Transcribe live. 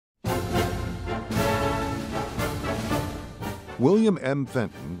William M.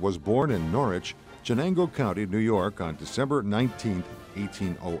 Fenton was born in Norwich, Chenango County, New York on December 19,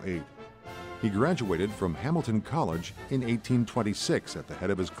 1808. He graduated from Hamilton College in 1826 at the head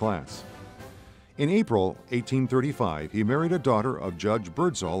of his class. In April 1835, he married a daughter of Judge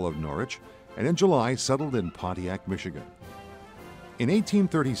Birdsall of Norwich, and in July settled in Pontiac, Michigan. In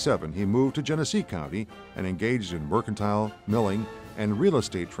 1837, he moved to Genesee County and engaged in mercantile, milling, and real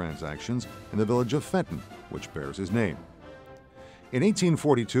estate transactions in the village of Fenton, which bears his name. In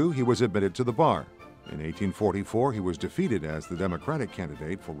 1842, he was admitted to the bar. In 1844, he was defeated as the Democratic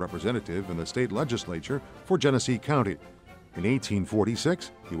candidate for representative in the state legislature for Genesee County. In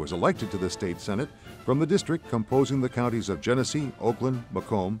 1846, he was elected to the state senate from the district composing the counties of Genesee, Oakland,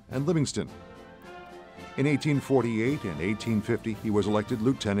 Macomb, and Livingston. In 1848 and 1850, he was elected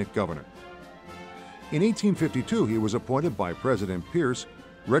lieutenant governor. In 1852, he was appointed by President Pierce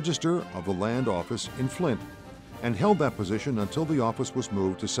Register of the Land Office in Flint and held that position until the office was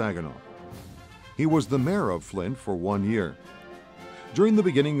moved to Saginaw. He was the mayor of Flint for 1 year. During the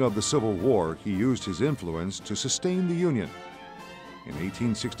beginning of the Civil War, he used his influence to sustain the Union. In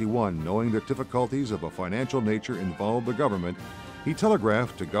 1861, knowing the difficulties of a financial nature involved the government, he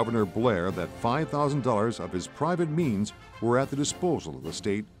telegraphed to Governor Blair that $5,000 of his private means were at the disposal of the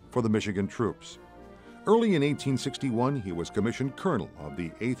state for the Michigan troops. Early in 1861, he was commissioned colonel of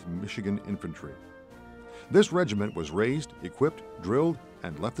the 8th Michigan Infantry. This regiment was raised, equipped, drilled,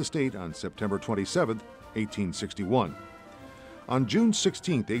 and left the state on September 27, 1861. On June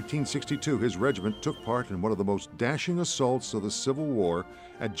 16, 1862, his regiment took part in one of the most dashing assaults of the Civil War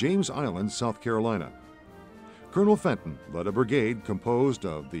at James Island, South Carolina. Colonel Fenton led a brigade composed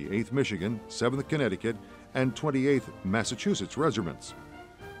of the 8th Michigan, 7th Connecticut, and 28th Massachusetts regiments.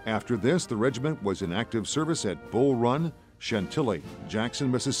 After this, the regiment was in active service at Bull Run, Chantilly,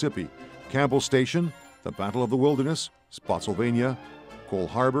 Jackson, Mississippi, Campbell Station, the Battle of the Wilderness, Spotsylvania, Cole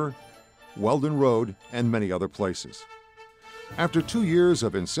Harbor, Weldon Road, and many other places. After 2 years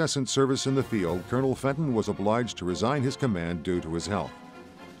of incessant service in the field, Colonel Fenton was obliged to resign his command due to his health.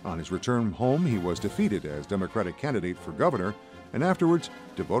 On his return home, he was defeated as Democratic candidate for governor and afterwards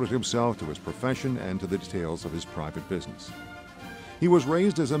devoted himself to his profession and to the details of his private business. He was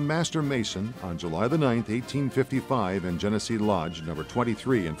raised as a master mason on July 9, 1855 in Genesee Lodge, number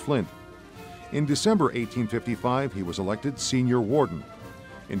 23 in Flint. In December 1855, he was elected senior warden.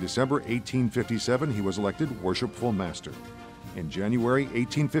 In December 1857, he was elected worshipful master. In January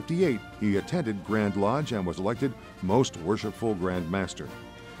 1858, he attended Grand Lodge and was elected most worshipful Grand Master.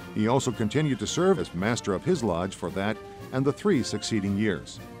 He also continued to serve as master of his lodge for that and the 3 succeeding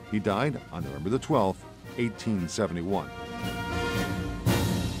years. He died on November 12, 1871.